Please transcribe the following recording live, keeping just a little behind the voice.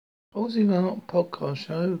Aussie Mark podcast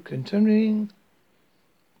show continuing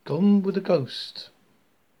Gone with the Ghost.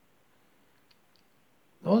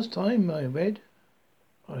 Last time I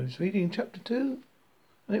was reading chapter 2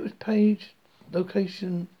 and it was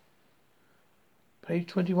location, page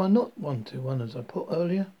 21, not 121 as I put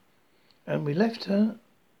earlier, and we left her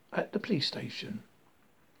at the police station.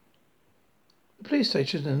 The police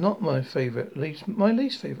station is not my least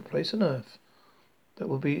favourite place on earth. That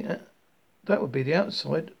would be the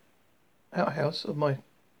outhouse of my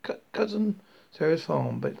cousin Sarah's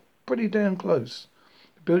farm, but it's pretty damn close.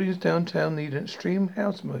 The buildings downtown need an extreme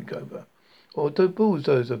house makeover, or the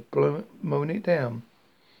bulldozer mowing it down.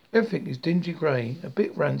 Everything is dingy grey, a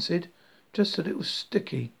bit rancid, just a little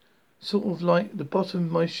sticky, sort of like the bottom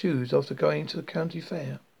of my shoes after going to the county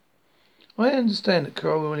fair. I understand that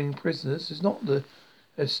corralling prisoners is not the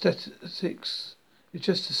aesthetics, it's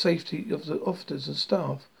just the safety of the officers and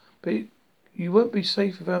staff, but you won't be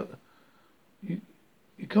safe without...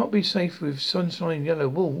 You can't be safe with sunshine yellow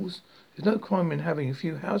walls. There's no crime in having a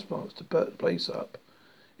few house plants to put the place up.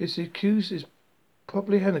 If the accused is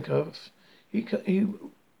properly handcuffed, he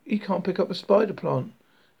can't pick up a spider plant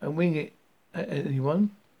and wing it at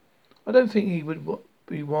anyone. I don't think he would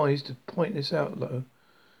be wise to point this out, though,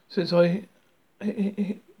 since I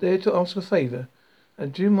there to ask a favour.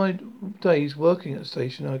 And during my days working at the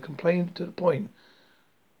station, I complained to the point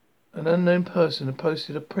an unknown person had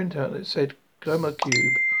posted a printout that said Glamour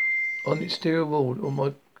Cube on the exterior wall of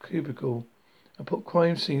my cubicle and put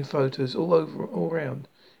crime scene photos all around.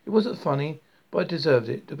 It wasn't funny, but I deserved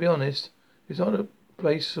it. To be honest, it's not a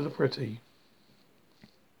place for the pretty.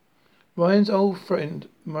 Ryan's old friend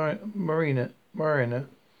Marina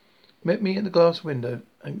met me at the glass window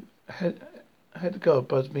and had the guard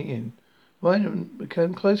buzz me in. Ryan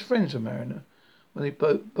became close friends with Marina when they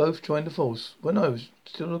both joined the force. When I was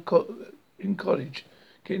still in college,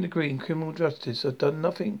 getting a degree in criminal justice, I'd done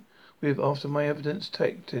nothing with after my evidence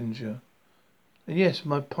tech tenure. And yes,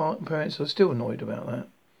 my parents are still annoyed about that.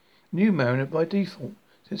 Knew Mariner by default,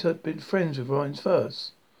 since I'd been friends with Ryan's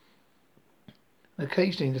first. And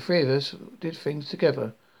occasionally the three of us did things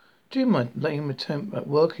together. During my lame attempt at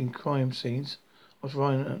working crime scenes, after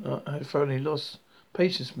Ryan had thoroughly lost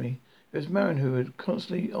patience with me, it was Marin who had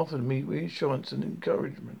constantly offered me reassurance and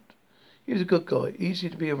encouragement. He was a good guy, easy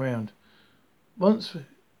to be around. Once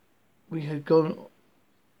we had gone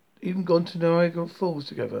to Niagara Falls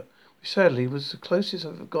together, which sadly was the closest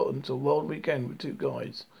I've gotten to a wild weekend with two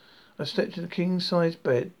guys. I slept in a king-size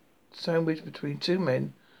bed, sandwiched between two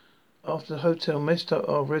men, after the hotel messed up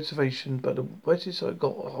our reservation, but the wettest I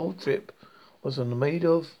got the whole trip was on the Maid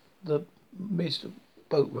of the Mist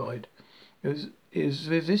boat ride. It was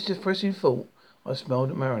with this depressing thought I smiled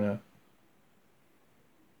at Mariner.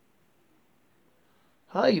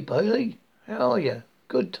 "Hey, Bailey, how are you?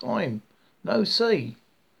 Good time. No, see."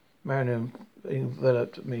 Mariner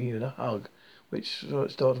enveloped me in a hug, which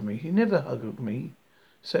startled me. He never hugged me,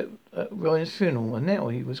 except at Ryan's funeral, and now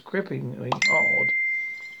he was gripping me hard.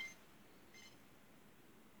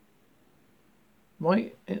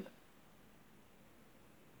 Right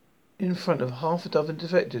in front of half a dozen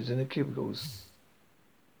detectives in the cubicles.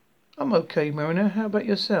 "I'm okay, Mariner. How about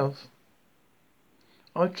yourself?"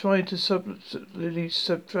 I tried to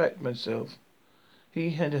subtract myself.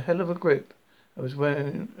 He had a hell of a grip. I was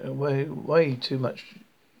wearing way too much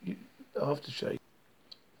aftershave.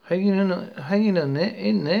 Hanging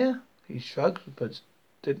in there? He shrugged, but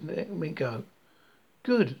didn't let me go.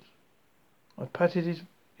 Good. I patted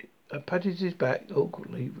his back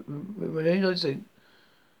awkwardly, realizing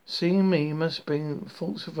seeing me must bring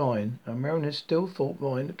thoughts of Ryan, and Mariner still thought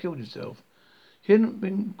Ryan had killed himself. He hadn't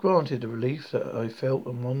been granted the relief that I felt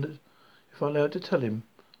and wondered if I allowed to tell him.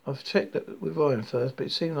 I've checked that with Ryan first, but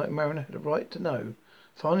it seemed like Mariner had a right to know.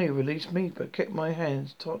 Finally he released me, but kept my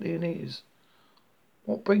hands tightly in his.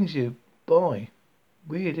 "What brings you by?"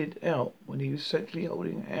 Weirded out when he was sexually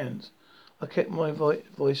holding hands. I kept my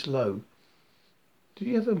voice low. "Do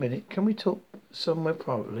you have a minute? Can we talk somewhere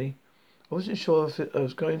privately?" I wasn't sure if I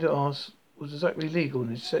was going to ask was exactly legal in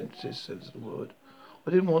his sense of the word. I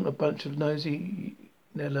didn't want a bunch of nosy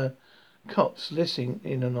Nella cops listening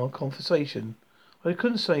in on our conversation. I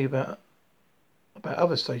couldn't say about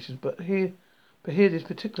other stations, but here this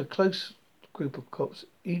particular close group of cops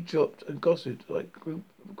eavesdropped and gossiped like a group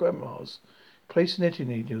of grandmas, placed knitting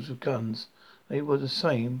needles with guns. They were the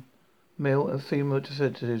same, male and female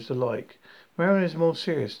detectives alike. Marion is more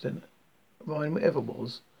serious than Ryan ever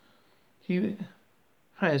was. He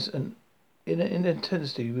has an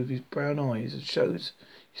intensity with his brown eyes that shows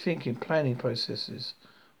his thinking, planning processes.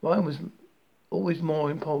 Ryan was always more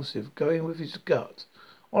impulsive, going with his gut.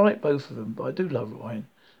 I like both of them, but I do love Ryan.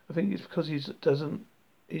 I think it's because it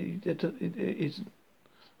isn't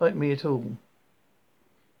like me at all.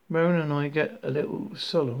 Marion and I get a little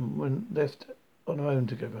solemn when left on our own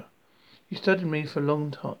together. He studied me for a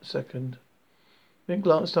long second, then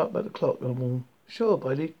glanced up at the clock on the wall. Sure,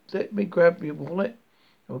 Bailey, let me grab your wallet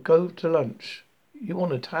and we'll go to lunch. You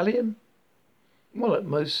want Italian? Wallet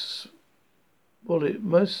most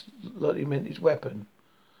likely meant his weapon.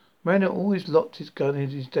 Mariner always locked his gun in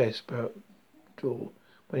his desk drawer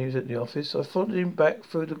when he was at the office. I followed him back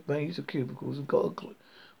through the maze of cubicles and got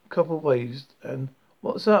a couple of waves and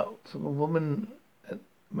 "What's up?" from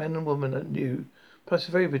man and woman I knew, plus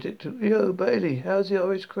a very predictable "Yo, Bailey, how's the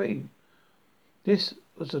Irish cream?" This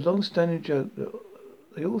was a long-standing joke that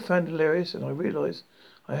they all found hilarious, and I realised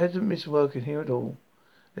I hadn't missed working here at all.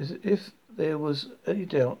 As if there was any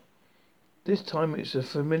doubt, this time it's a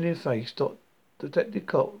familiar face, Detective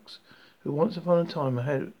Cox, who once upon a time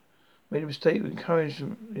had made a mistake of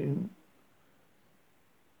encouraging.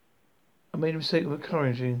 I made a mistake of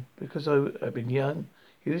encouraging because I had been young.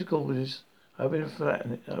 He was gorgeous. I've been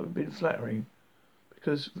flattering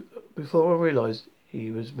because before I realised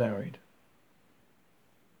he was married.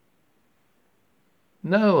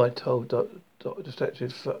 No, I told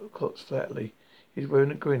Detective Cox flatly. He's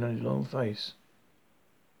wearing a grin on his long face.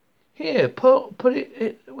 Here, put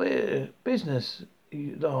it where business,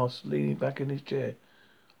 he asked, leaning back in his chair.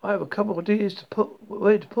 I have a couple of ideas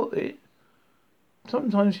where to put it.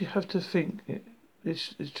 Sometimes you have to think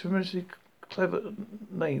it's a tremendously clever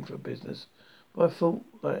name for a business. But I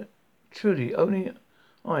thought that truly only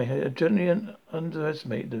I had generally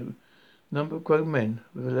underestimated the number of grown men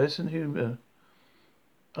with a lesson humour.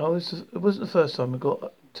 It wasn't the first time I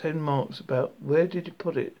got 10 marks about where did you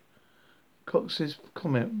put it. Cox's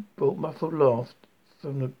comment brought muffled laugh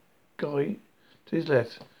from the guy to his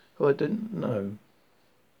left, who I didn't know.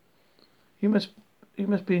 He must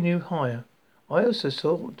be a new hire. I also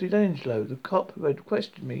saw D'Angelo, the cop who had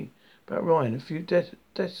questioned me about Ryan a few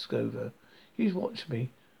desks over. He's watched me.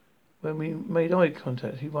 When we made eye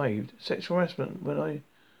contact, he waved. Sexual harassment when I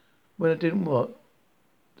didn't work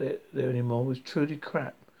there anymore was truly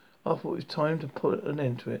crap. I thought it was time to put an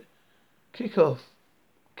end to it. Kick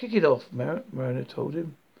it off, Mariner told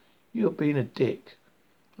him. You're being a dick.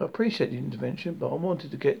 I appreciate the intervention, but I wanted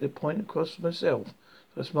to get the point across myself.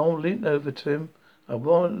 So I smiled, leaned over to him. I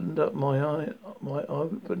opened up my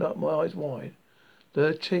eyes wide,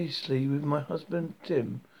 leered chastely with my husband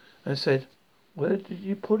Tim, and said, "Where did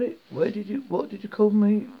you put it? What did you call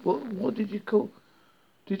me? What did you call?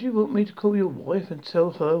 Did you want me to call your wife and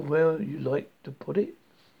tell her where you like to put it?"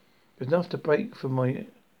 It was enough to break from my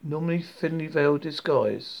normally thinly veiled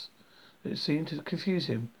disguise. It seemed to confuse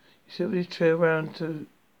him. He shifted his chair around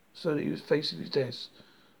so that he was facing his desk.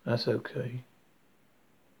 That's okay.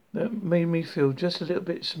 That made me feel just a little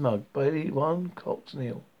bit smug. Bailey won, Cox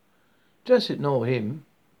nil. Just ignore him,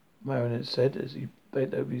 Mariner said as he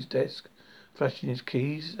bent over his desk, flashing his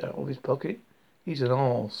keys out of his pocket. He's an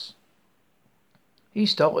arse. He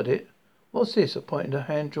started it. What's this? I pointed a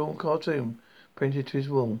hand-drawn cartoon printed to his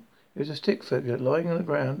wall. It was a stick figure lying on the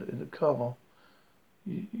ground in the car,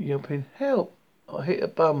 yelping, "Help! I hit a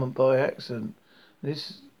bum by accident."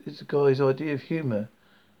 This is the guy's idea of humour.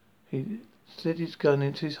 He slid his gun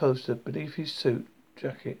into his holster beneath his suit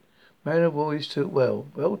jacket. Mariner wore his suit well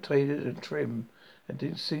tailored and trim and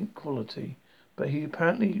distinct quality, but he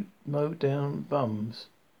apparently mowed down bums.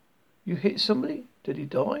 You hit somebody? Did he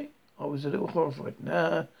die? I was a little horrified.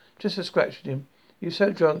 Nah, just a scratch at him. He was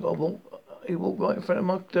so drunk he walked right in front of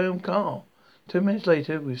my damn car. 2 minutes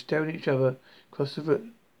later, we were staring at each other across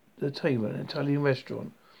the table in an Italian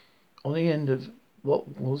restaurant on the end of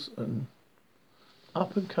what was an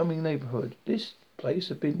up-and-coming neighbourhood. This place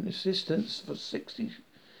had been in existence for 60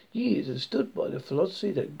 years and stood by the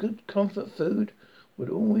philosophy that good comfort food would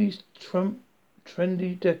always trump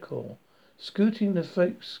trendy decor. Scooting the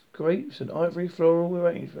fake grapes and ivory floral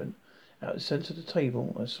arrangement out the centre of the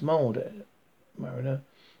table, I smiled at Mariner.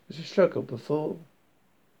 It was a struggle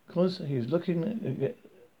because he was looking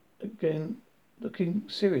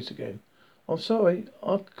serious again. "I'm sorry,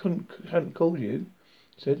 hadn't called you,"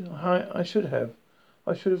 he said. I should have.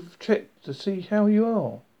 I should have checked to see how you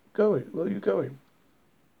are. Where are you going?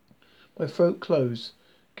 My throat closed.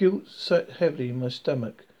 Guilt sat heavily in my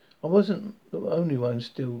stomach. I wasn't the only one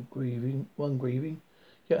grieving.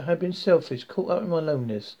 Yet I had been selfish, caught up in my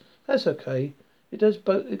loneliness. That's okay. It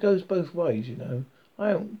goes both ways, you know. I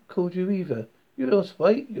haven't called you either. You lost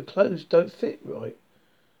weight. Your clothes don't fit right.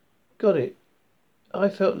 Got it. I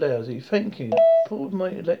felt lousy. Thank you. Pulled my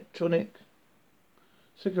electronic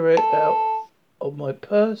cigarette out of my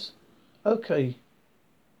purse. Okay.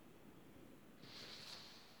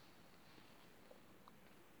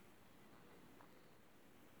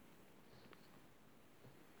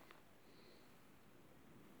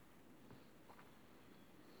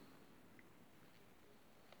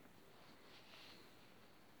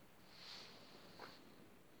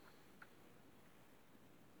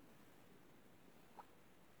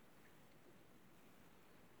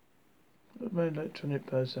 Put my electronic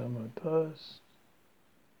purse out of my purse.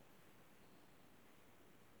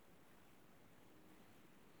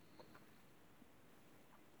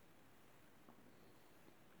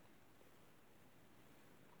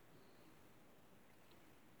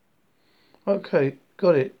 Okay,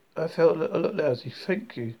 got it. I felt a lot lousy.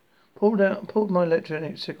 Thank you. Pulled my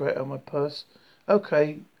electronic cigarette out of my purse.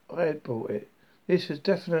 Okay, I had bought it. This was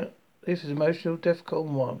definite. This was emotional, DEFCON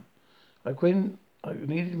 1. I grinned. I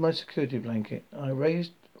needed my security blanket. I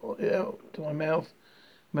raised it out to my mouth.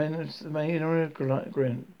 Made a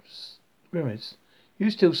grimace.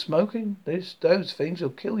 You still smoking? Those things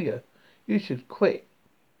will kill you. You should quit.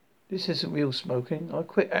 This isn't real smoking. I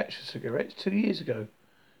quit actual cigarettes 2 years ago.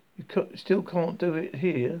 Still can't do it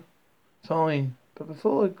here. Fine. But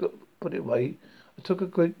before put it away, I took a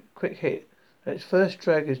quick hit. Its first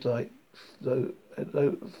drag is like, though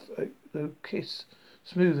kiss,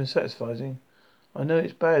 smooth and satisfying. I know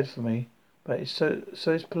it's bad for me, but so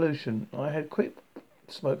is pollution. I had quit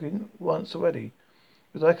smoking once already.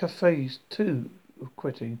 It was like a phase 2 of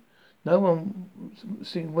quitting. No one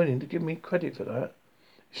seemed willing to give me credit for that. A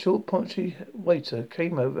short, paunchy waiter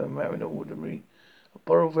came over and ordered me a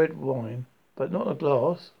bottle of red wine, but not a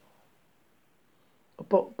glass. A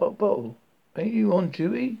bottle. Ain't you on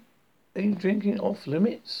duty? Ain't you drinking off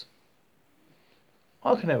limits?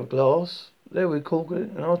 I can have a glass. There we cork it,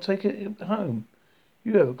 and I'll take it home.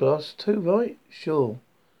 You have a glass too, right? Sure.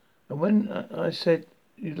 And when I said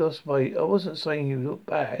you lost weight, I wasn't saying you looked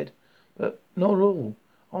bad, but not at all.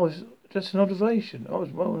 I was just an observation. I was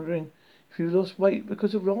wondering if you lost weight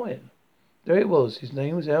because of Ryan. There it was. His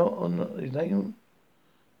name was out in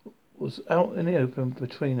the open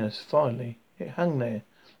between us. Finally, it hung there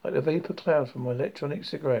like a vapor cloud from my electronic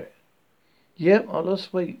cigarette. Yep, I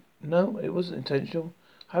lost weight. No, it wasn't intentional.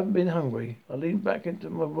 I haven't been hungry. I leaned back into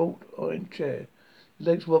my wrought iron chair,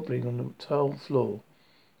 legs wobbling on the tile floor.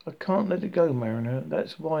 I can't let it go, Mariner.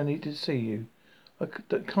 That's why I need to see you.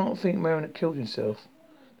 Can't think Mariner killed himself.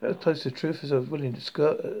 That was close to the truth as I was willing to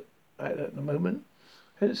skirt at the moment.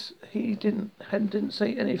 He didn't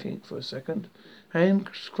say anything for a second. Hand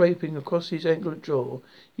scraping across his anklet jaw,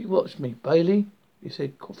 he watched me. Bailey, he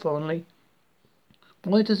said finally,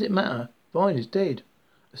 why does it matter? Ryan is dead.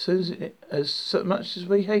 As so much as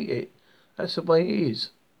we hate it, that's the way it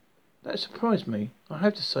is. That surprised me. I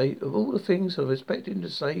have to say, of all the things I was expecting to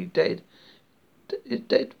say, dead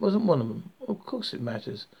wasn't one of them. Of course it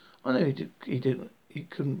matters. I know he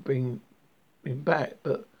couldn't bring him back,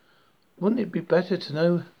 but wouldn't it be better to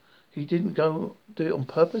know he didn't go do it on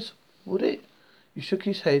purpose? Would it? He shook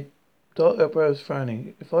his head, dark eyebrows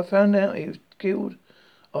frowning. If I found out he was killed,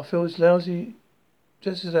 I feel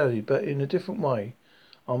just as lousy, but in a different way.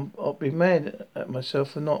 I'll be mad at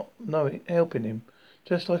myself for not helping him,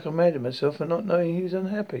 just like I'm mad at myself for not knowing he was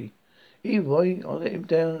unhappy. Either way, I let him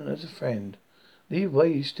down as a friend. Either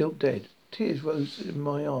way, he's still dead. Tears rose in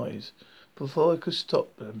my eyes before I could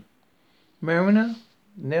stop them. Mariner,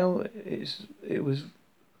 now it was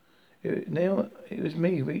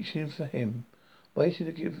me reaching for him,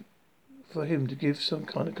 waiting for him to give some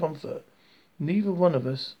kind of comfort. Neither one of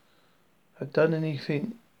us had done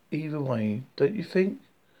anything either way, don't you think?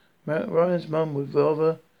 Ryan's mum would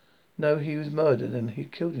rather know he was murdered than he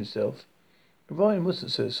killed himself. Ryan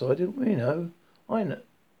wasn't suicidal, we know. I know.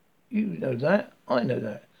 You know that. I know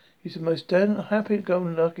that. He's the most damn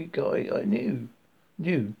happy-go-lucky guy I knew.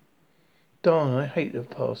 Darn, I hate the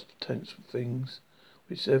past tense things,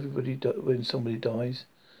 which everybody when somebody dies.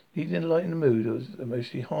 Needing to lighten the mood, I was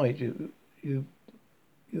emotionally high. You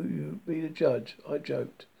be the judge. I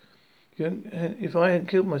joked. If I hadn't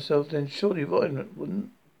killed myself, then surely Ryan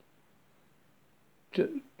wouldn't.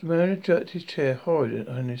 The man jerked his chair horrid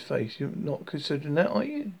on his face. You're not considering that, are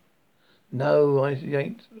you? No, I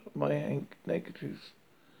yanked my handkerchief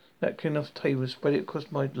napkin off the table and spread it across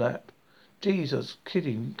my lap. Jesus,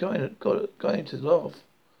 kidding. Going to laugh.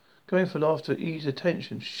 Going for laughter to ease the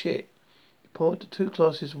tension. Shit. He poured 2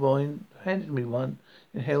 glasses of wine, handed me one,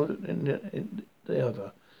 and held it in the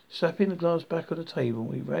other. Slapping the glass back on the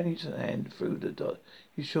table, he ran his hand through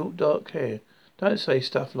his short dark hair. Don't say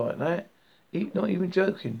stuff like that. Not even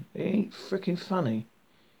joking. It ain't frickin' funny.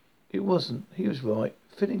 It wasn't. He was right.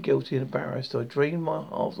 Feeling guilty and embarrassed, I drained my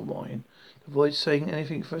half the wine to avoid saying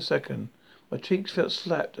anything for a second. My cheeks felt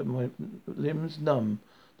slapped and my limbs numb,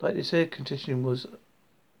 like this air conditioning was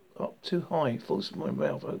up too high, forcing my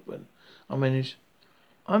mouth open. I managed,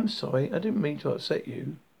 I'm sorry, I didn't mean to upset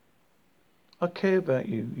you. I care about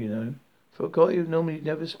you, you know. For a guy who normally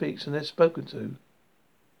never speaks unless spoken to,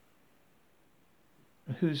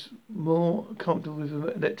 and who's more comfortable with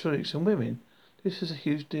electronics than women, this is a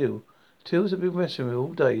huge deal. Tills had been wrestling with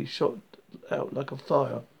all day, shot out like a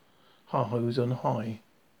fire hose on high.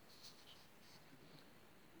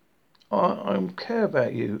 I care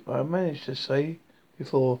about you, I managed to say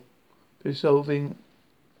before dissolving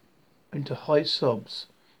into high sobs.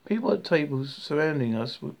 People at tables surrounding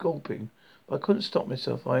us were gulping, but I couldn't stop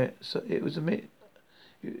myself. It was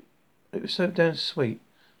so damn sweet.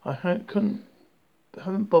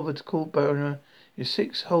 Haven't bothered to call Baron in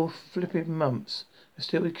 6 whole flipping months, and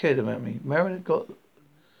still he cared about me. Mariner got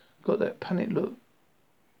that panic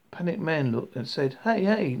man look, and said,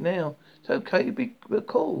 "Hey, now it's okay, be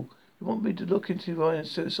cool. You want me to look into Ryan's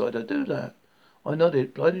suicide? I do that." I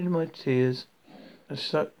nodded, blinded in my tears, and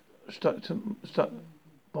stuck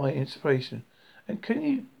by inspiration. "And can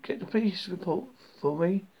you get the police report for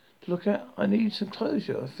me to look at? I need some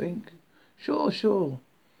closure, I think." Sure.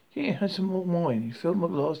 Here, have some more wine." He filled my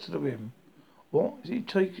glass to the rim. "What? Is he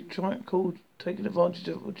taking advantage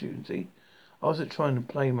of opportunity?" I wasn't trying to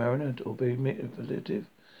play Mariner or be manipulative.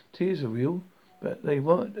 Tears were real, but they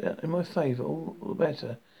weren't in my favour. All the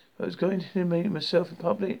better. If I was going to humiliate myself in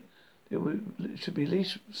public, should be at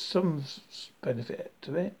least some benefit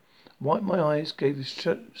to it. Wiped my eyes, gave a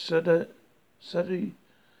shuddery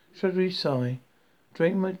sigh,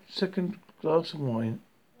 drained my second glass of wine.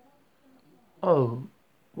 Oh,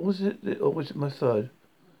 was it or was it my third?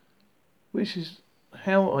 Which is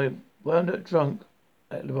how I wound up drunk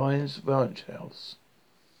at Ryan's ranch house.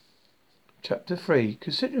 Chapter 3.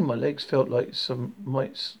 Considering my legs felt like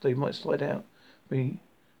they might slide out me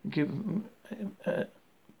and give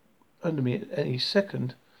under me at any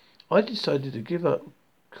second, I decided to give up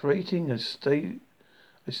creating a staging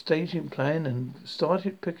plan and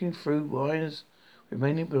started picking through Ryan's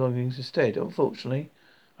remaining belongings instead. Unfortunately,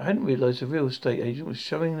 I hadn't realized the real estate agent was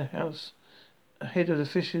showing the house ahead of the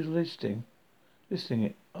official listing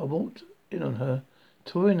it. I walked in on her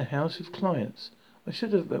touring the house with clients. I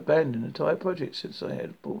should have abandoned the entire project since I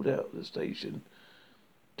had pulled out of the station,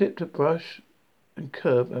 dipped a brush and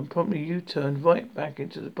curb, and promptly U-turned right back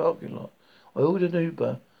into the parking lot. I ordered an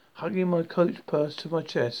Uber, hugging my coach purse to my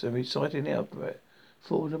chest and reciting the alphabet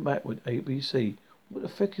forward and backward, ABC. What the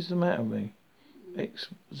frick is the matter with me? X,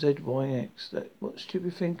 Z, Y, X. What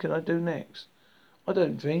stupid thing can I do next? I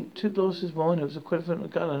don't drink. 2 glasses of wine was equivalent to a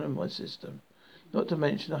gallon in my system. Not to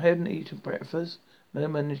mention I hadn't eaten breakfast, and I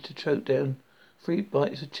managed to choke down 3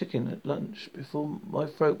 bites of chicken at lunch before my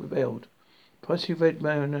throat rebelled. Pricey red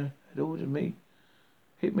Mariner had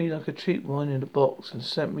hit me like a cheap wine in a box and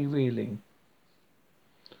sent me reeling.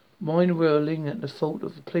 Mind whirling at the thought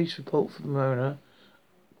of the police report from Mariner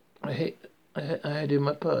I had in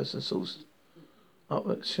my purse and sourced up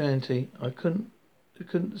at Shanty. I couldn't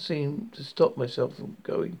seem to stop myself from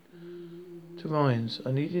going to Ryan's.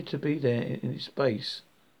 I needed to be there in his space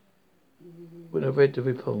when I read the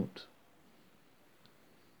report.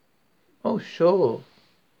 "Oh, sure.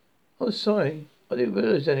 Oh, sorry. I didn't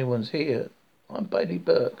realize anyone's here. I'm Bailey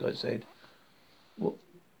Burke," I said,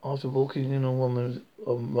 after walking in on a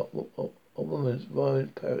woman's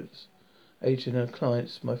violent parents, aging her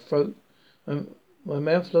clients. My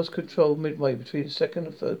mouth lost control midway between the second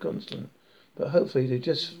and third consonant, but hopefully they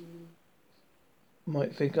just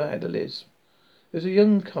might think I had a lisp. It was a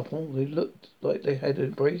young couple. They looked like they had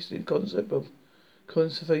embraced the concept of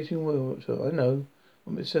conserving water. I know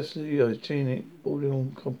I'm obsessively hygienic, bordering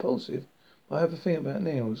on compulsive, but I have a thing about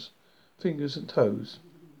nails, fingers and toes.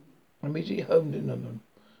 I immediately homed in on them.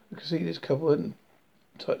 I could see this couple hadn't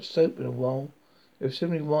touched soap in a while. Their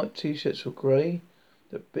similarly white t-shirts were grey.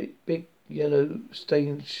 The big yellow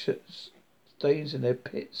stains in their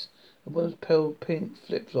pits, and one's pale pink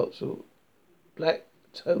flip-flops with black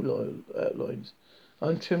toe outlines.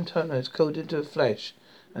 Untrimmed toenails coated into the flesh,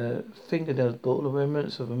 and a fingernails bore the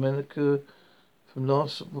remnants of a manicure from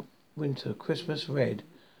last winter, Christmas red,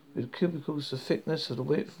 with cubicles the thickness of the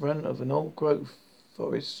width run of an old-growth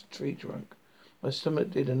forest tree trunk. My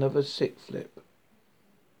stomach did another sick flip.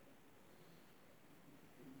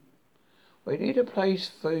 "We need a place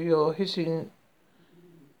for your hissing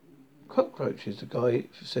cockroaches," the guy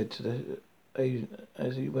said to the agent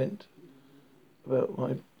as he went about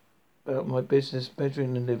my business,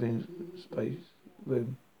 measuring the living space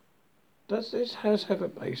room. "Does this house have a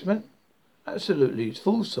basement?" "Absolutely. It's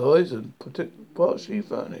full size and partially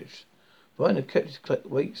furnished." Ryan kept his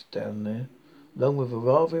weights down there, along with a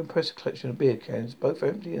rather impressive collection of beer cans, both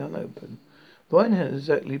empty and unopened. Ryan hadn't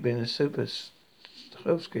exactly been a super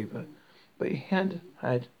housekeeper, but he had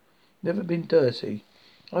never been dirty.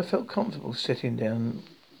 I felt comfortable sitting down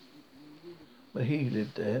when he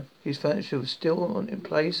lived there. His furniture was still in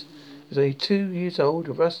place. It was only 2 years old,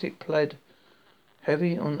 a rustic plaid,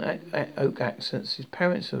 heavy on oak accents. His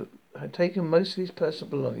parents had taken most of his personal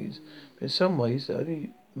belongings, but in some ways that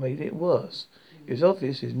only made it worse. It was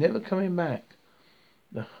obvious he was never coming back.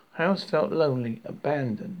 The house felt lonely,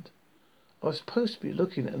 abandoned. I was supposed to be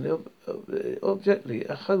looking at objectively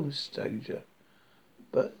a home stager,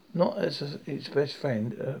 but not as his best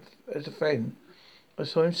friend. As a friend, I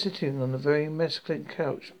saw him sitting on a very masculine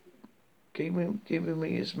couch, giving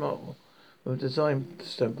me a smile. From a design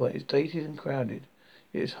standpoint, it's dated and crowded.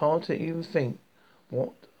 It's hard to even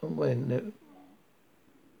what and when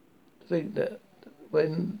think that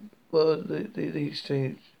when were these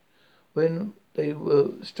strange when they were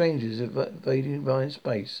strangers invading Ryan's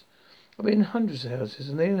space. I've been in hundreds of houses,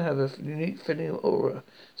 and they have a unique feeling of aura,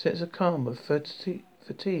 sense of calm, of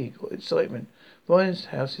fatigue or excitement. Ryan's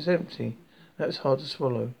house is empty. That was hard to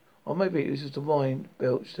swallow. Or maybe it was just the wine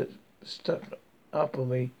belch that stuck up on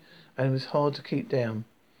me, and it was hard to keep down.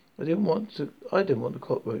 I didn't want the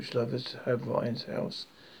cockroach lovers to have Ryan's house.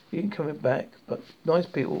 He ain't coming back, but nice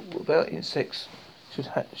people without insects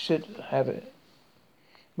should have it.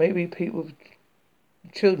 Maybe people with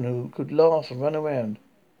children who could laugh and run around.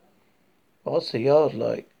 What's the yard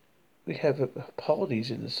like? We have parties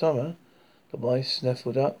in the summer. The wife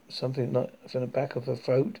snuffled up something like from the back of her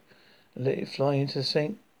throat and let it fly into the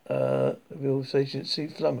sink. The real agency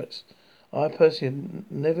flummoxed. I personally have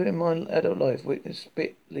never in my adult life witnessed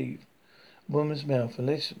spit leave a woman's mouth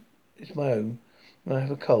unless it's my own. When I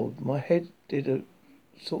have a cold, my head did a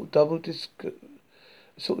sort of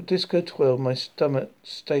disco twirl. My stomach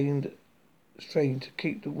strained to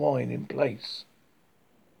keep the wine in place.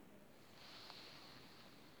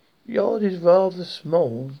 The yard is rather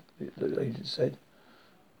small, the agent said.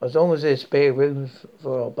 As long as there's spare room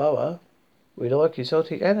for our boa, we like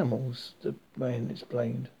exotic animals, the man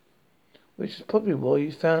explained. Which is probably why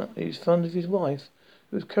he's fond of his wife,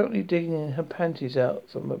 who is currently digging her panties out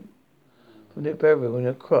from their burial in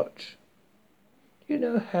a crotch. Do you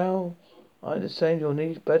know how I understand your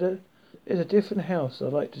needs better? There's a different house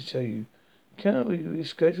I'd like to show you. Can't we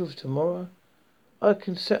reschedule for tomorrow? I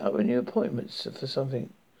can set up a new appointment for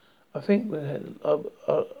something. I think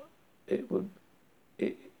it would.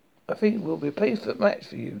 I think it will be a perfect match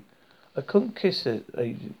for you. I couldn't kiss the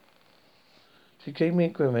agent. She gave me a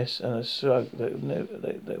grimace and a shrug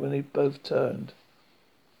when they both turned.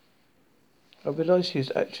 I realised she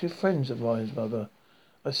was actually friends of Ryan's mother.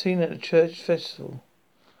 I'd seen her at a church festival.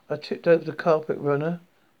 I tipped over the carpet runner.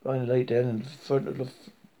 Ryan lay down in front of the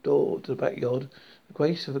door to the backyard. The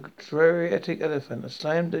grace of a geriatric elephant. I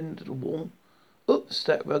slammed into the wall. Oops,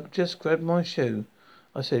 that rug just grabbed my shoe,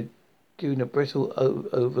 I said, giving a brittle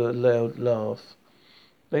over loud laugh.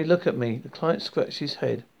 They look at me. The client scratched his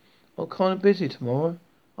head. I'm kind of busy tomorrow.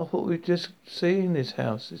 I thought we'd just seen this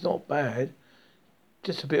house. It's not bad.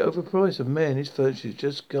 Just a bit overpriced. And man, his furniture is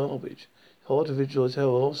just garbage. It's hard to visualize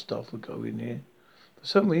how our stuff would go in here. For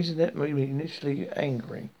some reason, that made me initially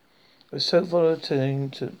angry. It was so volatile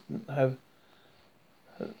to have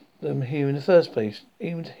them here in the first place.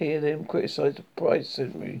 Even to hear them criticize the price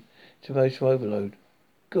sent me to emotional overload.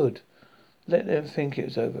 Good. Let them think it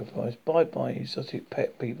was overpriced. Bye-bye, exotic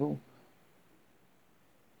pet people.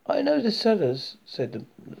 I know the sellers, said the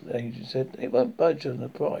agent said. It won't budge on the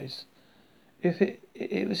price. If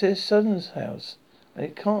it was their son's house, and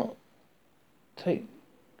it can't take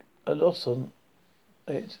a loss on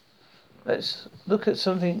it. Let's look at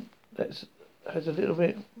something that has a little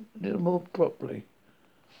more properly.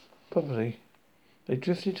 They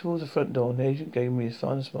drifted towards the front door, and the agent gave me his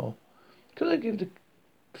final smile.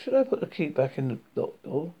 Should I put the key back in the locked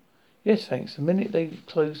door? Yes, thanks. The minute they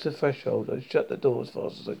closed the threshold, I shut the door as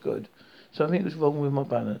fast as I could. Something was wrong with my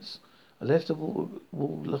balance. I left the wall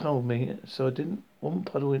behind me, so I didn't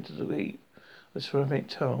puddle into the heap of ceramic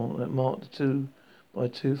tile that marked the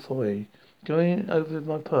 2x2 foyer. Going over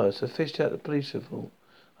my purse, I fished out the police report.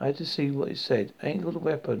 I had to see what it said. Angled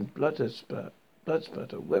weapon, blood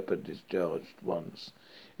spatter, weapon discharged once.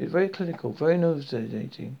 It was very clinical, very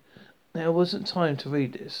nauseating. Now it wasn't time to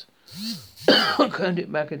read this. I crammed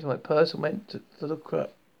it back into my purse and went for the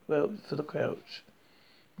couch.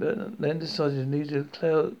 But then decided it needed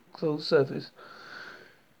a closed surface.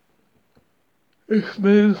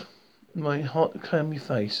 Smooth my hot, clammy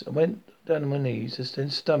face. I went down on my knees, as then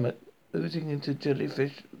stomach oozing into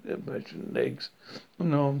jellyfish legs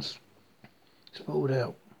and arms sprawled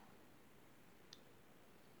out.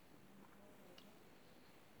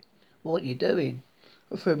 What are you doing?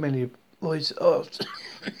 A familiar voice asked.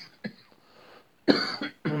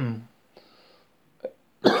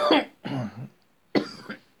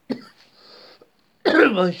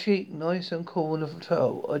 My cheek nice and cool in the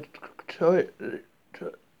towel. I tried.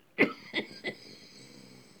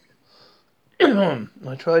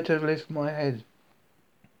 I tried to lift my head,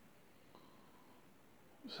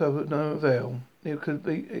 so but no avail.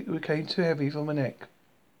 It became too heavy for my neck.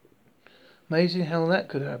 Amazing how that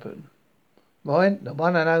could happen. Ryan, the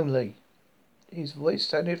one and only. His voice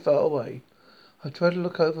sounded far away. I tried to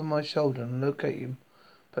look over my shoulder and locate him,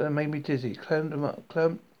 but it made me dizzy. Closed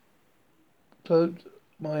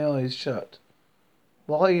my eyes shut.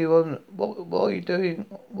 Why are you on? What are you doing?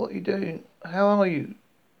 What are you doing? How are you?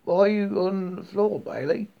 Why are you on the floor,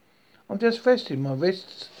 Bailey? I'm just resting. My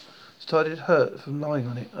wrists started to hurt from lying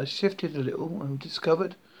on it. I shifted a little and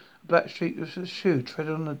discovered a black streak of a shoe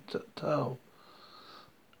treaded on the tile.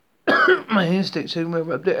 My instinct soon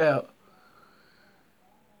rubbed it out.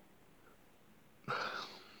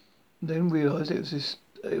 Then realised it was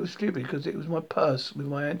stupid because it was my purse with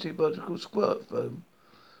my antibiotic squirt foam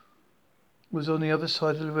was on the other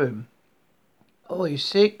side of the room. Oh, are you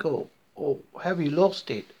sick or have you lost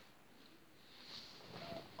it?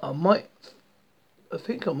 I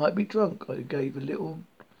think I might be drunk. I gave a little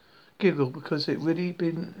giggle because it really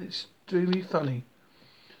been extremely funny.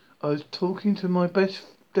 I was talking to my best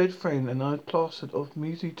dead friend and I plastered off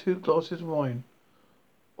measly 2 glasses of wine.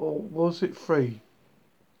 Or was it 3?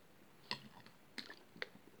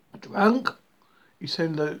 Drunk? You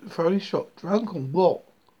sound thoroughly shocked. Drunk on what?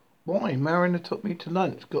 Why? Mariner took me to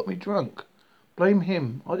lunch, got me drunk. Blame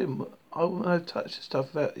him. I wouldn't have touched the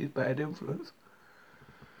stuff about his bad influence.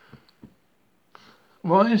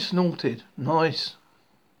 Ryan snorted. Nice.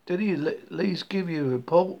 Did he at least give you a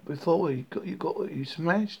report before you got what you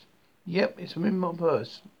smashed? Yep, it's in my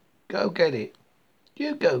purse. Go get it.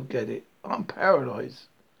 You go get it. I'm paralysed.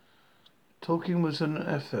 Talking was an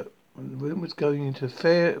effort, and the room was going into a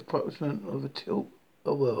fair approximation of a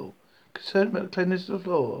tilt-a-whirl. Concerned about the cleanliness of the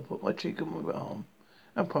floor, I put my cheek on my arm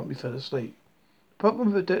and promptly fell asleep. The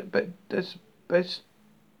problem with a dead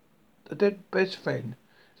best friend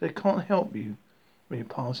is they can't help you when you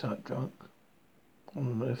pass out drunk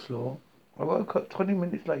on the floor. I woke up 20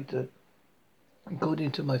 minutes later and got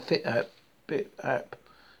into my bit app.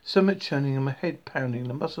 Stomach churning and my head pounding,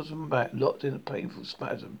 the muscles of my back locked in a painful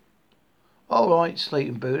spasm. All right,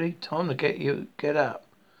 sleeping booty, time to get up.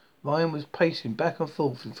 Ryan was pacing back and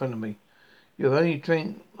forth in front of me. You only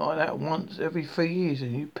drink like that once every 3 years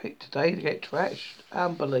and you picked today to get trashed?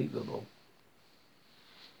 Unbelievable.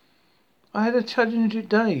 I had a challenging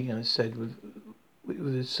day, I said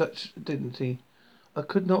with such dignity I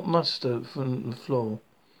could not muster from the floor.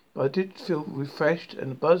 But I did feel refreshed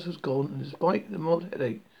and the buzz was gone, and despite the mild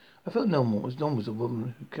headache, I felt normal, as normal as a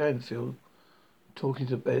woman who can feel talking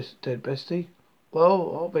to dead bestie.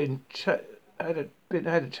 Well, had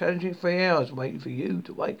a challenging 3 hours waiting for you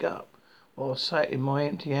to wake up while I sat in my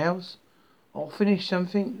empty house. I'll finish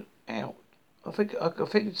something out. I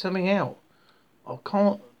figured something out. I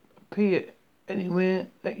can't appear anywhere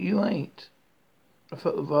that you ain't. I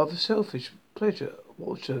felt a rather selfish pleasure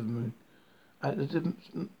watched over me.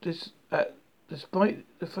 Despite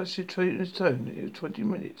the frustrated tone, it was 20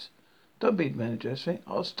 minutes. Don't be the manager, I think.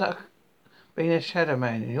 I was stuck being a shadow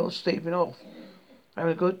man and you're sleeping off.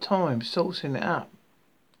 Having a good time, saucing it up.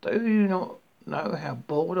 Do you not know how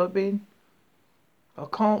bored I've been? I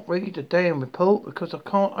can't read the damn report because I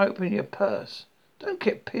can't open your purse. Don't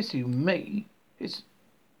get pissy with me.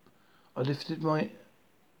 I lifted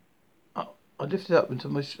I lifted up into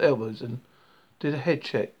my elbows and did a head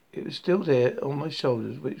check. It was still there on my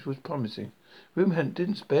shoulders, which was promising. Room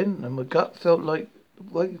didn't spin, and my gut felt like the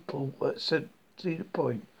wave pool that said, see the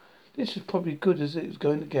point. This was probably good as it was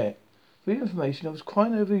going to get. For your information, I was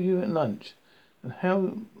crying over you at lunch, and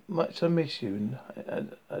how much I miss you,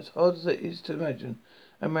 and as hard as it is to imagine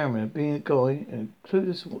a mariner being a guy and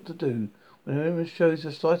clueless what to do when a woman shows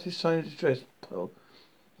the slightest sign of distress,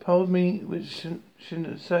 piled me with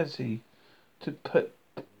shinasati to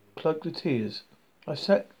plug the tears. I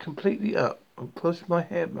sat completely up and pushed my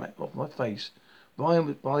hair back off my face. Ryan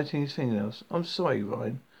was biting his fingernails. I'm sorry,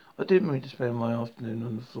 Ryan. I didn't mean to spend my afternoon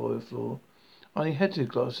on the floor. I only had 2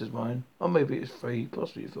 glasses, Ryan. Or maybe it was 3,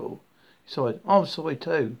 possibly 4. He sighed. I'm sorry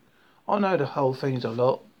too. I know the whole thing's a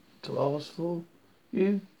lot to ask for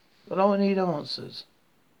you, but I need answers.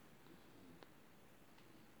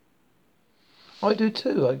 I do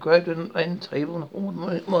too. I grabbed an end table and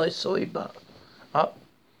hauled my sorry butt up.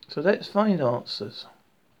 So let's find answers.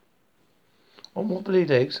 On wobbly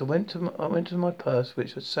legs, I went to my purse,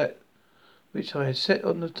 which I had set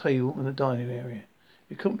on the table in the dining area.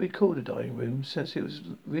 It couldn't be called a dining room, since it was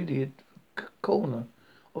really a corner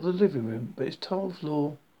of the living room, but its tile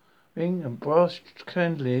flooring and brass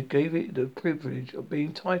chandelier gave it the privilege of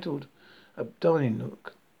being titled a dining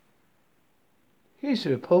nook. Here's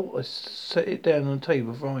the report. I set it down on the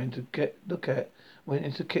table for Ryan to look at. Went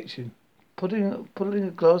into the kitchen. Pulling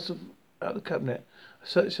a glass out of the cabinet. I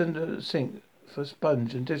searched under the sink for a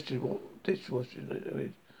sponge and dishwasher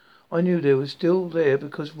liquid. I knew they were still there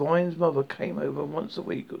because Ryan's mother came over once a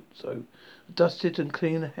week or so, dusted and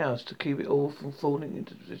cleaned the house to keep it all from falling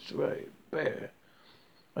into disarray.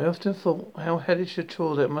 I often thought how hellish a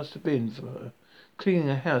chore that must have been for her, cleaning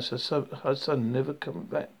a house her son never come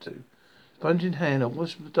back to. Sponge in hand, I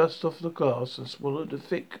washed the dust off the glass and swallowed the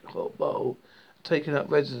thick, hot bowl, taking up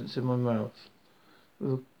residence in my mouth.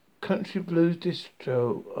 With a country blues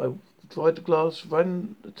distro, I dried the glass,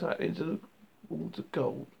 ran the tap into the water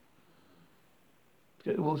cold.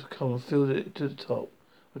 Get the water cold and filled it to the top.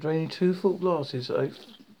 By draining 2 full glasses, I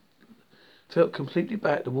felt completely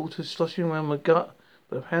back. The water was sloshing around my gut,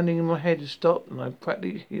 but the pounding in my head had stopped, and I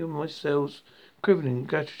practically hear my cells quivering in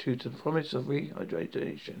gratitude to the promise of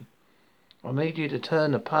rehydration. I made you to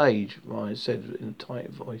turn the page, Ryan said in a tight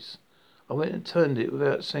voice. I went and turned it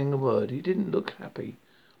without saying a word. He didn't look happy.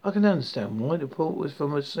 I can understand why. The report was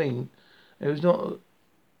from a scene. It was not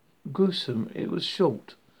gruesome. It was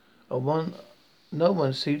short. No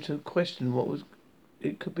one seemed to question what was.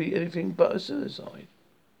 It could be anything but a suicide.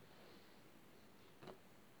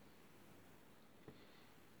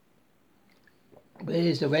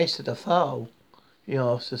 Where's the rest of the file? He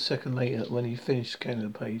asked a second later when he finished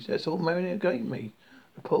scanning the page. That's all Mariner gave me.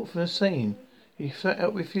 Report from the scene. He flat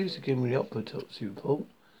out refused to give me the autopsy report.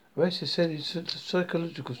 The rest is said it's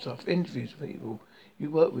psychological stuff. Interviews with people you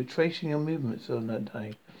work with, tracing your movements on that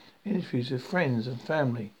day. Interviews with friends and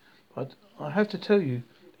family. But I have to tell you,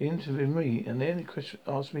 they interviewed me and they only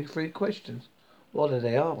asked me 3 questions. What did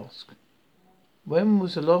they ask? When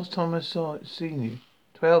was the last time I seen you?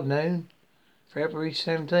 12 noon, February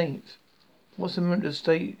 17th. What's the mental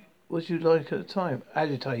state was you like at the time?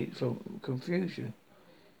 Agitated from confusion.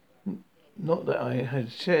 Not that I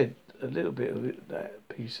had shared a little bit of that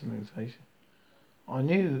piece of information. I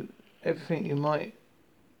knew everything you might.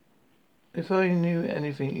 If I knew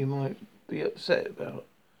anything you might be upset about.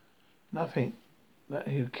 Nothing that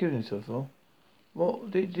he would kill himself for.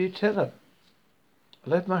 What did you tell her? I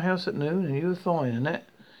left my house at noon and you were fine, and that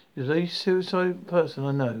is the least suicidal person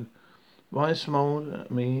I know. Ryan smiled at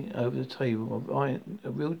me over the table, a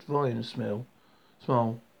real Ryan smile,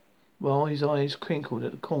 while his eyes crinkled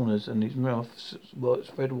at the corners and his mouth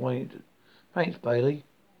spread wide. Thanks, Bailey.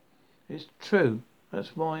 It's true.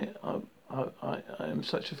 That's why I am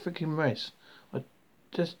such a freaking mess. I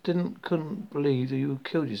just couldn't believe that you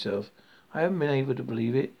killed yourself. I haven't been able to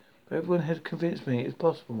believe it, but everyone has convinced me it's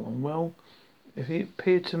possible. And well, if it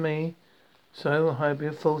appeared to me so, I'd be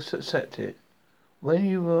forced to accept it. When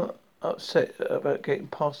you were upset about getting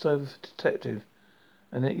passed over for detective,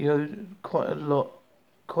 and that you owed quite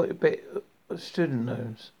a bit of student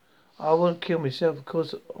loans. I wouldn't kill myself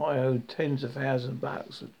because I owed tens of thousands of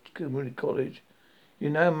bucks at community college. You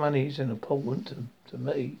know money's important to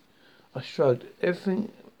me. I shrugged.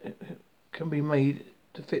 Everything can be made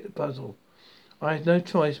to fit the puzzle. I had no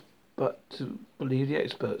choice but to believe the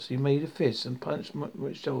experts. He made a fist and punched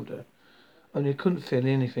my shoulder. Only I couldn't feel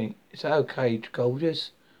anything. It's okay, Gorgeous.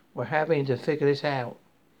 We're having to figure this out.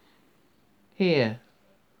 Here.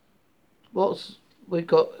 What's we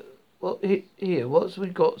got? What's we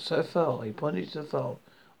got so far? He pointed to the file.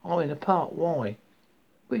 I'm in the park. Why?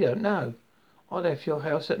 We don't know. I left your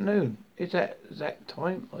house at noon. Is that exact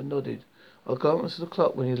time? I nodded. I glanced at the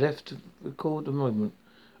clock when he left to record the moment.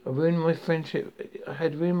 I had ruined my friendship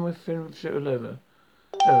with Leather.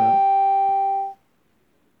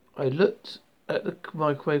 I looked at the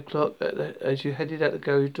microwave clock as you headed out the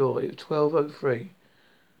garage door. It was 12:03.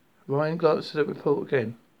 Ryan glanced at the report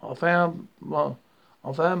again. I found by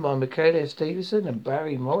Michaela Stevenson and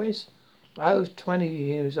Barry Morris, both 20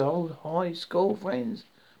 years old, high school friends,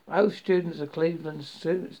 both students of Cleveland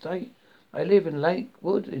State. They live in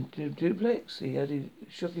Lakewood in duplex. He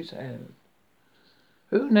shook his hand.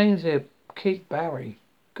 Who names their kid Barry?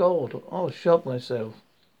 God, I was shocked myself.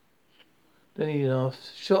 Then he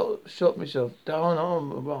laughed. Shot myself. Darn,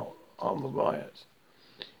 I'm a riot.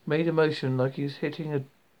 Made a motion like he was hitting a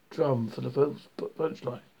drum for the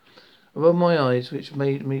punchline. I rubbed my eyes, which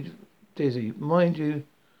made me dizzy. Mind you,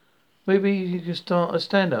 maybe you could start a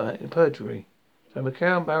stand-up act in perjury. So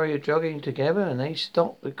Mikhail and Barry are jogging together and they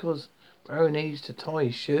stop because Barry needs to tie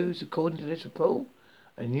his shoes according to this report.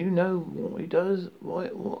 And you know what he does?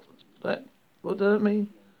 What does that mean?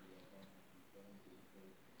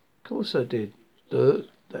 Of course I did. Look,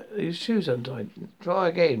 his shoes untied. Try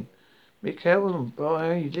again. Mikhail and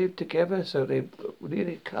Barry lived together, so they're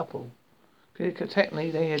really a couple.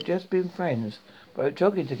 Technically, they had just been friends, but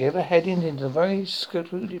jogging together, heading into a very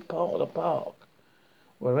secluded part of the park,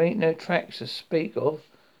 where ain't no tracks to speak of,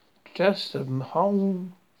 just a whole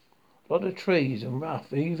lot of trees and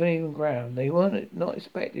rough, even ground. They weren't not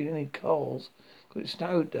expecting any cars, because it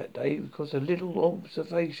snowed that day, because the little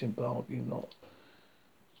observation parking lot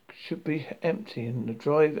should be empty and the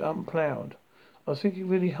drive unplowed. I was thinking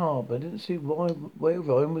really hard, but I didn't see where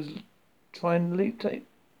Ryan was trying to lead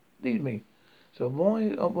me. So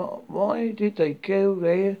why did they go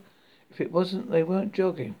there if it wasn't they weren't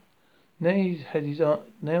jogging? Now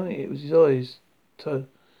it was his eyes.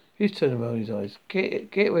 He's turning around his eyes.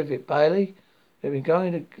 Get with it, Bailey. They were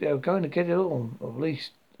going to get it on, or at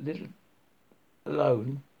least a little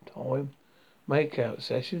alone time, make out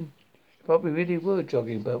session. Probably really were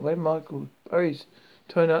jogging, but when Michael Burries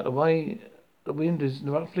turned out the wind was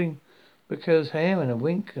ruffling Mikael's hair and a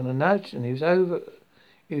wink and a nudge, and he was on,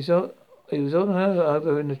 he was on her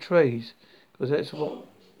over in the trees, because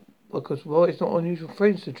while it's not unusual for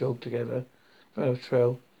friends to jog together on a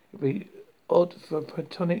trail, it'd be odd for a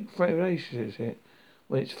platonic relationship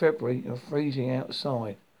when it's February and freezing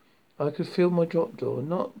outside. I could feel my drop door,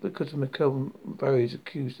 not because of Mikael Burries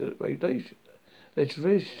accused of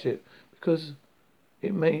relationship, because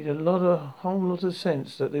it made whole lot of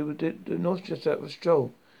sense that they would do not just have a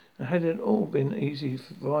stroll, and had it all been easy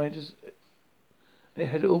for Ryan to, it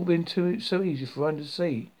had all been so easy for Ryan to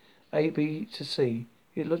see, A, B to C.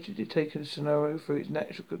 He had logically taken the scenario through its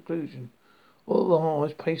natural conclusion. All the while I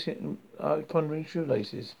was I was pondering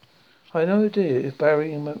shoelaces. I had no idea if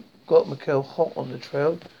Barry got Mikael hot on the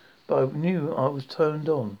trail, but I knew I was turned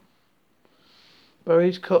on.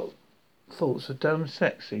 Barry's thoughts were damn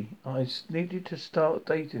sexy. I needed to start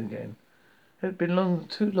dating again. It had been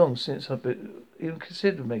too long since I'd even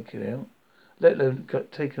considered making out, let alone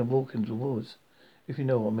taking a walk into the woods, if you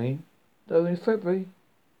know what I mean. Though in February,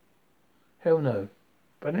 hell no.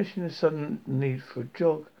 Banishing the sudden need for a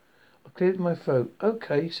jog, I cleared my throat.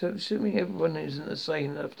 Okay, so assuming everyone isn't the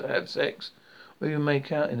same enough to have sex, or even make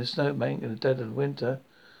out in the snowbank in the dead of winter,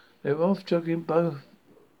 they were off they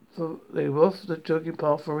were off the jogging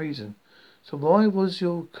path for a reason. So why was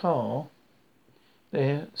your car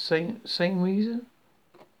there? Same reason?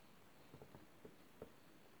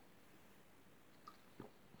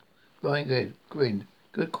 Ryan grinned.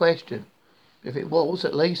 Good question. If it was,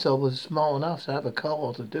 at least I was smart enough to have a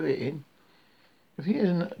car to do it in. If it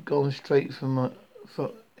hadn't gone straight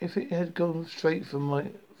if it had gone straight from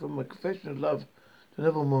my confession of love to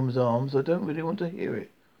another woman's arms, I don't really want to hear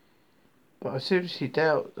it. But I seriously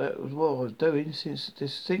doubt that was what I was doing, since I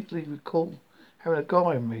distinctly recall having a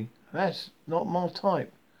guy in me. And that's not my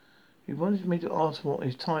type. He wanted me to ask what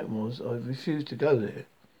his type was. I refused to go there.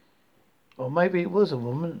 Or maybe it was a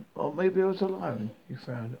woman, or maybe I was alone. He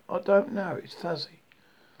frowned. I don't know. It's fuzzy.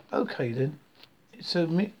 Okay then.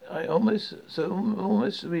 Almost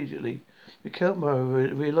immediately, Mikael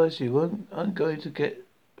Murray realised he weren't going to get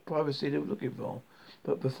the privacy they were looking for.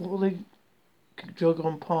 But before they could jog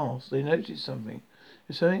on past, they noticed something.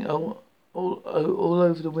 There's something all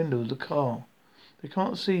over the window of the car. They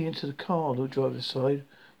can't see into the car, the driver's side,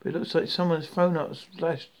 but it looks like someone has thrown up and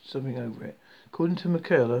splashed something over it. According to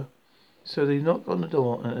Michaela, so they knock on the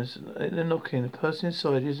door, and as they're knocking, the person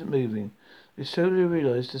inside isn't moving. They slowly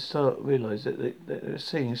realise that they're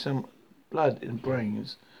seeing some blood in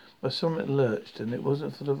brains, but something lurched, and it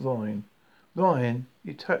wasn't for the Ryan. Ryan,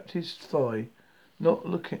 he tapped his thigh, not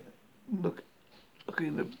looking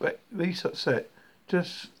least upset,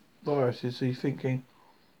 just viruses. He's thinking.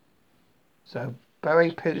 So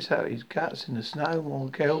Barry picks out his guts in the snow while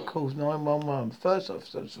Gail calls 911. First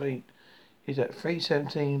officer suite is at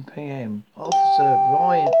 3:17 p.m. Officer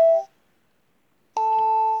Ryan.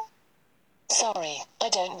 Sorry, I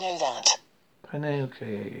don't know that.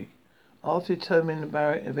 Penelope. After determining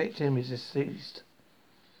the victim is deceased,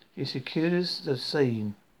 he secures the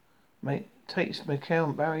scene. Takes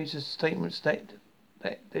Mikael Barry's statements let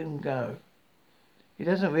them go. He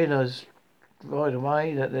doesn't realise right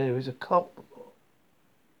away that there is a cop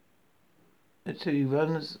until he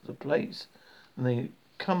runs the plates and they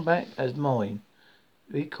come back as mine.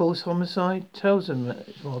 He calls homicide, tells them that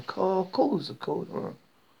it's my car, calls the caller.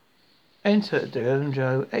 Enter Dylan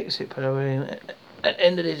Joe, exit Palladium, and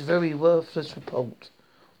ended his very worthless report.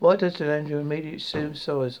 Why does Dylan Joe immediately assume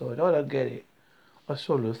suicide? I don't get it. I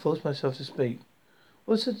swallowed, forced myself to speak.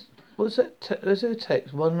 Was there a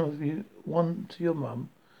text, one to your mum?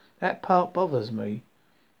 That part bothers me.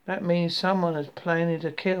 That means someone is planning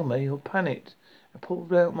to kill me or panicked and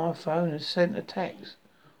pulled out my phone and sent a text.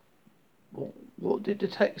 What did the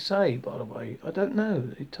text say, by the way? I don't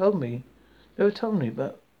know. They never told me,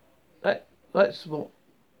 but That's what,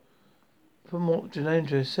 from what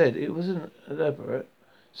Janandra said, it wasn't elaborate.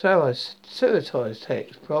 So I seritised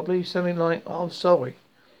text, probably something like, "I'm sorry.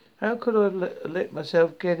 How could I let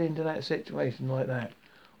myself get into that situation like that?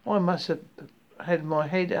 I must have had my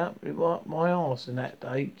head up my arse in that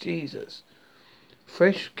day. Jesus."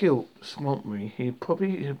 Fresh guilt swamped me. He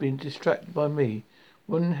probably had been distracted by me,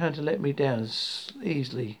 wondering how to let me down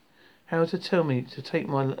easily, how to tell me to take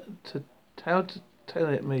my to how to tell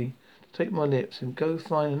it me to take my lips and go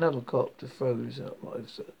find another cop to throw his up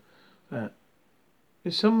that.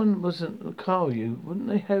 If someone wasn't the car you, wouldn't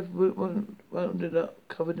they have wounded up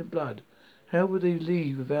covered in blood? How would they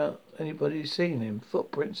leave without anybody seeing him?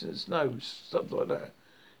 Footprints in the snow, stuff like that.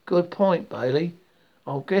 Good point, Bailey.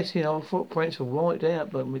 I'm guessing our footprints were wiped out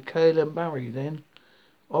by Michaela and Barry then.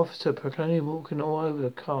 Officer Proclani walking all over the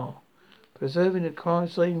car. Preserving the crime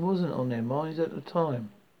scene wasn't on their minds at the time.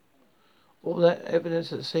 All that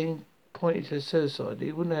evidence at the scene pointed to suicide.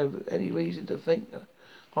 He wouldn't have any reason to think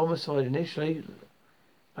homicide initially.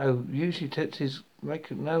 Usually detectives make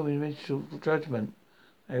no initial judgment.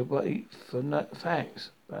 They wait for facts.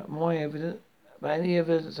 But any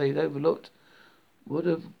evidence they'd overlooked would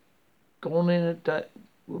have gone in a day.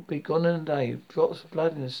 Would be gone in a day. Drops of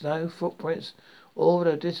blood in the snow, footprints, all would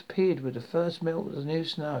have disappeared with the first melt of the new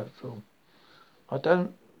snowfall. I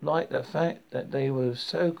don't like the fact that they were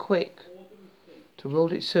so quick to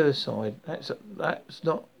rule it suicide. That's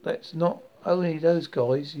not only those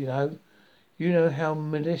guys, you know. You know how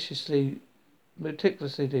meticulously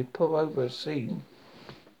they pull over a scene.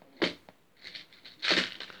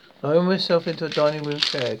 I threw myself into a dining room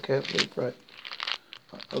chair, carefully prepped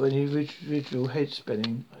of any residual head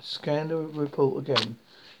spinning. I scanned the report again.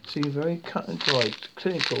 It seemed very cut and dry,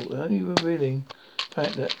 clinical, and only revealing the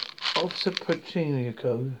fact that Officer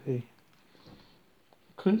Pacinico, he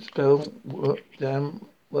couldn't spell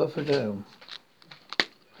worth a damn.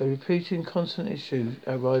 A repeating constant issue,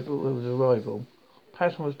 arrival.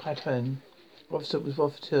 Pattern was pattern, officer was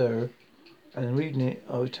officer, and reading it,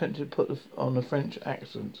 I was tempted to put on a French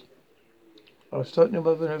accent. I was certain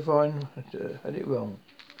whether Navine had it wrong.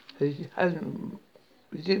 He didn't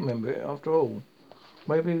remember it after all.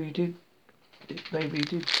 Maybe he did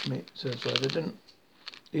commit suicide. I didn't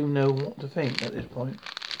even know what to think at this point.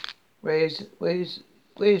 Where's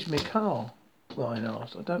my car? Ryan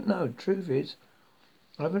asked. I don't know. Truth is,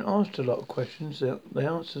 I haven't asked a lot of questions. The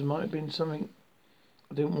answers might have been something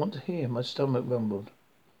I didn't want to hear. My stomach rumbled.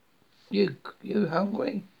 You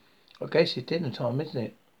hungry? I guess it's dinner time, isn't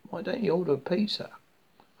it? Why don't you order a pizza?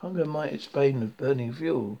 Hunger might explain the burning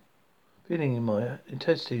feeling in my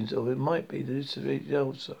intestines, or it might be the disobedient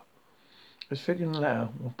ulcer. I was figuring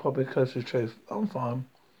aloud, or probably close to the truth. I'm fine.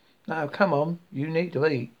 Now, come on. You need to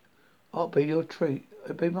eat. I'll be your treat.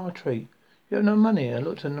 It'll be my treat. You have no money. I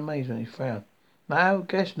looked in amazement. He frowned. No,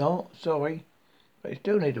 guess not. Sorry. But you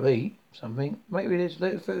still need to eat something. Maybe there's a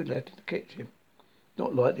little food left in the kitchen.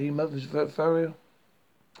 Not likely. Mother's very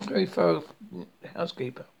thorough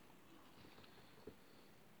housekeeper.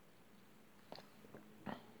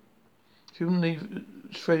 She wouldn't leave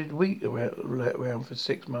shredded wheat around for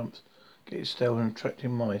 6 months. Get it stale and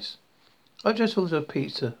attracting mice. I just ordered a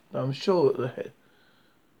pizza. I'm sure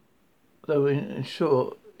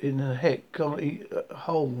in the heck can't eat a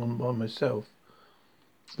whole one by myself.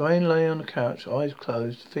 Ryan lay on the couch, eyes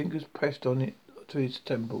closed, fingers pressed on it to his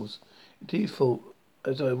temples. In default,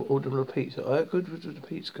 as I ordered a pizza, I agreed with the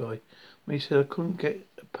pizza guy. He said I couldn't get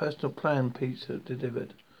a personal plan pizza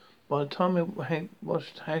delivered. By the time I had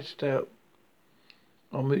hashed out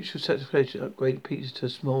our mutual satisfaction, upgraded pizza to a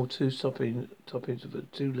small toppings of a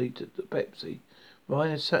 2-litre Pepsi.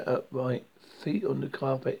 Ryan had sat upright, feet on the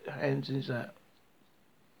carpet, hands in his lap.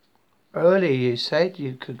 Earlier you said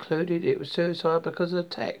you concluded it was suicide because of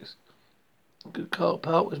the text. The car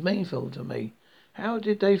part was meaningful to me. How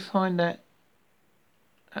did they find that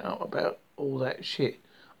out about all that shit?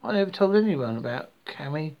 I never told anyone about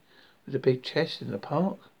Cammy with the big chest in the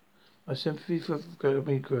park. My sympathy for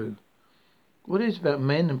me grew. What is it about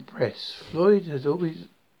men and breasts? Floyd has always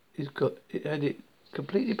had it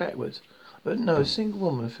completely backwards. I don't know a single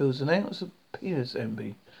woman who feels an ounce of penis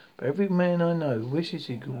envy. But every man I know wishes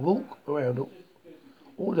he could walk around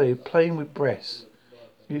all day playing with breasts.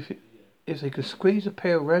 If they could squeeze a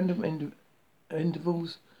pair of random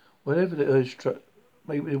intervals, whatever the urge struck,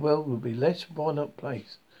 maybe the world would be a less violent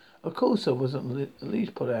place. Of course I wasn't the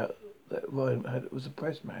least put out that Ryan was a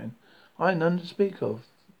breast man. I had none to speak of.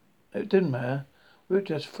 It didn't matter. We were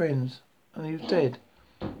just friends, and he was dead,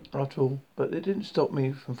 after all. But it didn't stop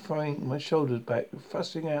me from throwing my shoulders back and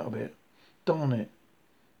fussing out a bit. Darn it.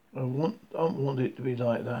 I don't want it to be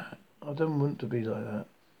like that. I don't want to be like that.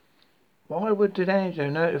 Why did Angelo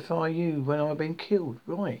notify you when I'd been killed?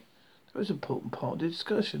 Right. That was an important part of the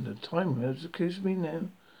discussion. The time has accused me now.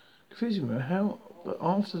 Confusing me how, but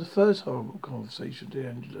after the first horrible conversation with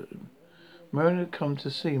Angelo, Mariner had come to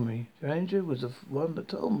see me. Angelo was the one that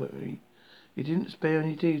told me. He didn't spare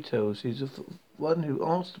any details. He's the one who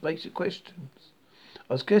asked the basic questions.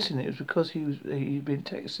 I was guessing it was because he'd been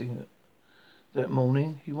texting that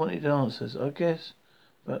morning. He wanted answers, I guess.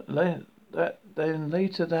 But later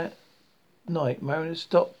that night, Mariner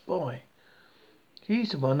stopped by. He's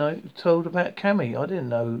the one I told about Cammy. I didn't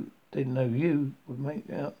know you would make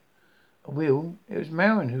out a will. It was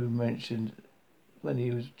Marin who mentioned when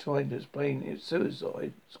he was trying to explain his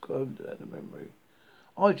suicide. Squirmed at the memory.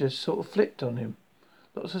 I just sort of flipped on him.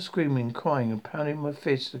 Lots of screaming, crying, and pounding my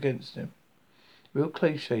fists against him. Real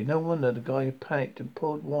cliche. No wonder the guy panicked and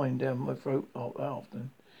poured wine down my throat after. He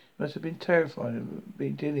must have been terrified of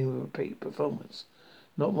being dealing with a repeat performance.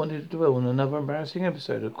 Not wanting to dwell on another embarrassing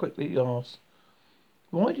episode, I quickly asked,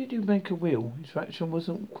 "Why did you make a will?" His reaction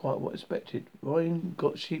wasn't quite what I expected. Ryan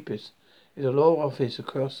got sheepish. There's a law office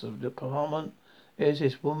across the department. There's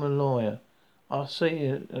this woman lawyer. I see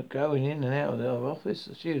her going in and out of the office.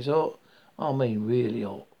 She was hot. I mean, really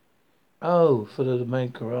hot. Oh, for the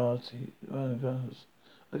main karate.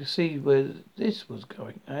 I could see where this was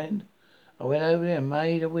going, and I went over there and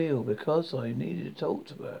made a will because I needed to talk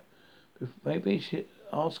to her. Maybe she'd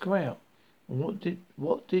ask her out. What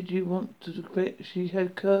did you want to bet she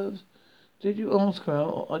had curves? Did you ask her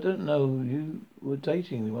out? I don't know. You were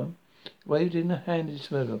dating anyone. Waved in the hand in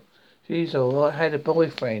smiddle. She's all right. I had a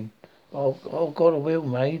boyfriend. I've got a will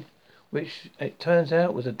made, which it turns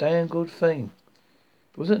out was a damn good thing.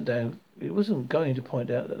 It wasn't going to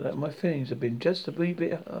point out that my feelings had been just a wee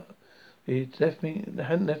bit hurt. Hadn't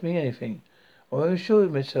left me anything. I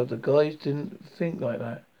assured myself the guys didn't think like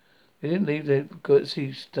that. They didn't leave their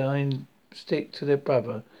gutsy stein stick to their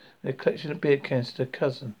brother and their collection of beer cans to their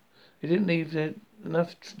cousin. They didn't leave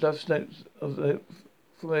enough love notes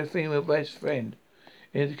from their female best friend,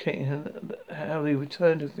 indicating how they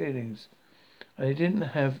returned her feelings. And they didn't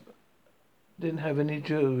have any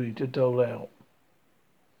jewelry to dole out.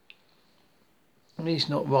 At least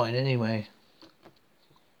not Ryan, anyway.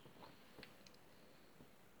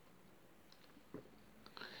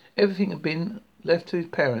 Everything had been left to his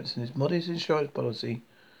parents and his modest insurance policy,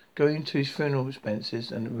 going to his funeral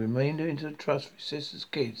expenses and the remainder into the trust for his sister's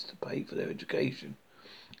kids to pay for their education.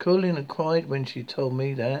 Colleen had cried when she told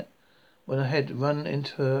me that when I had run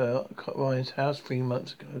into Ryan's house 3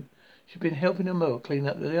 months ago, she'd been helping her mother clean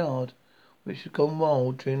up the yard, which had gone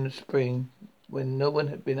wild during the spring when no one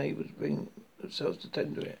had been able to bring themselves to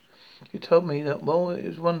tend to it. She told me that while it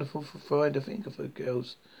was wonderful for Friday to think of her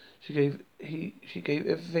girls, she gave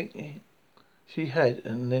everything she had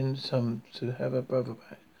and then some to have her brother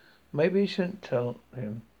back. Maybe he shouldn't tell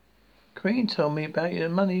him. Queen told me about your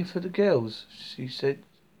money for the girls. She said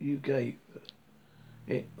you gave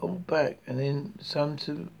it all back and then some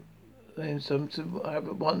to have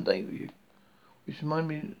it one day with you. Which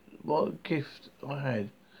reminded me what a gift I had.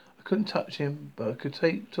 I couldn't touch him, but I could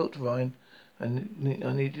talk to Ryan, and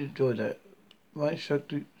I needed to enjoy that. Ryan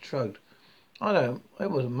shrugged.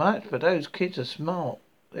 It wasn't much, but those kids are smart.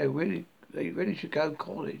 They really should go to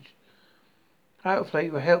college. Hopefully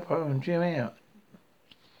it will help her and Jim out.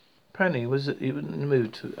 Apparently he was in the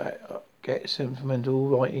mood to get sentimental,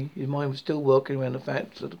 all righty. His mind was still working around the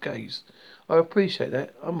facts of the case. I appreciate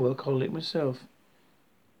that. I'm a workaholic myself.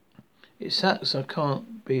 It sucks I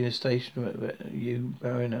can't be in a station with you,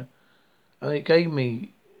 Mariner. And it gave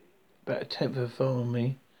me about a tenth of a thought on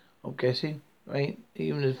me, I'm guessing. Ain't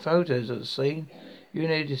even the photos I've seen. You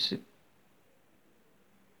need to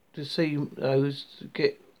see those to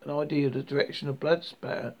get an idea of the direction of blood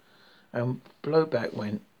spatter and blowback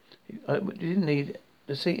went. I didn't need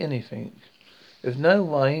to see anything. There's no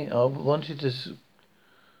way I wanted to see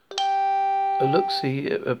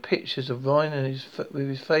pictures of Ryan and with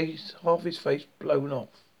his face, half his face blown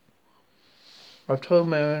off. I've told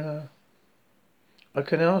Mariner I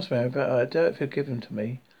can ask Mariner about it. I doubt if he'll give them to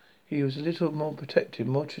me. He was a little more protective,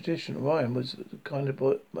 more traditional. Ryan was the kind of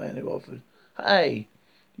man who offered, "Hey,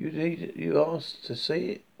 you asked to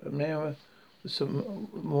see it?" And Mariner was some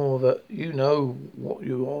more of a, you know what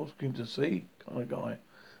you're asking to see kind of guy.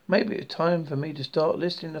 Maybe it's time for me to start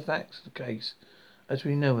listing the facts of the case as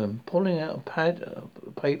we know them. Pulling out a pad of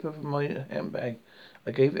paper from my handbag,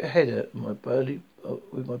 I gave it a header with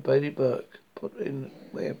my Bailey Burke put in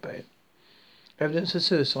the wearpad. Evidence of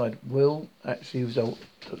suicide will actually result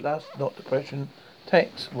to lust, not depression.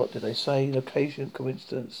 Text, what did they say? Location,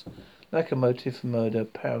 coincidence, lack of motive for murder,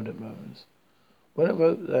 powder murmurs. When I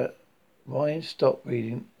wrote that, Ryan stopped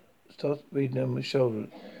started reading on my shoulder.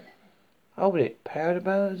 Hold it. Powder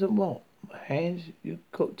burns and what? My hands? You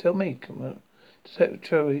could tell me. Come on.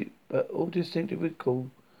 Secretary, but all distinctly recall.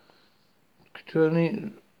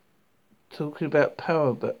 Only talking about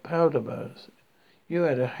powder burns. You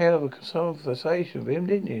had a hell of a conversation with him,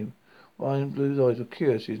 didn't you? Ryan Blue's eyes were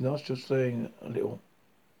curious, his nostrils flaring a little.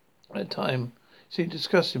 At the time, it seemed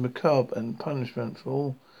disgusting, macabre, and punishment for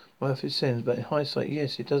all Murphy's sins, but in hindsight,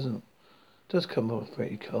 yes, it does come off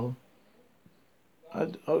pretty cold.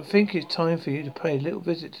 I think it's time for you to pay a little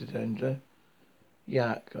visit to Dando.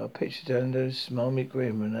 Yuck. I pictured Dando's smarmy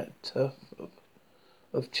grin and that tuft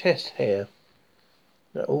of chest hair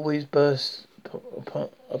that always bursts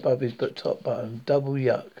above his top button. Double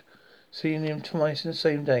yuck. Seeing him twice in the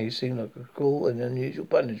same day seemed like a cruel and unusual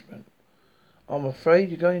punishment. I'm afraid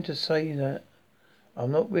you're going to say that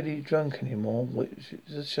I'm not really drunk anymore, which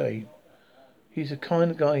is a shame. He's the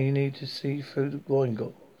kind of guy you need to see through the wine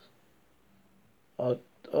goggles.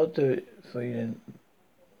 I'll do it for you then.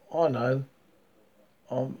 I know.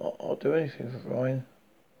 I'll do anything for Ryan.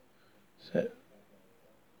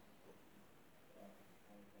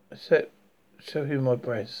 Except show him my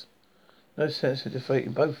breasts. No sense of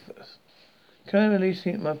defeating both of us. Can I at least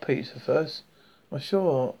eat my pizza first? I'm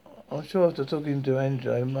sure after talking to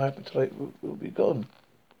Angelo, my appetite will be gone.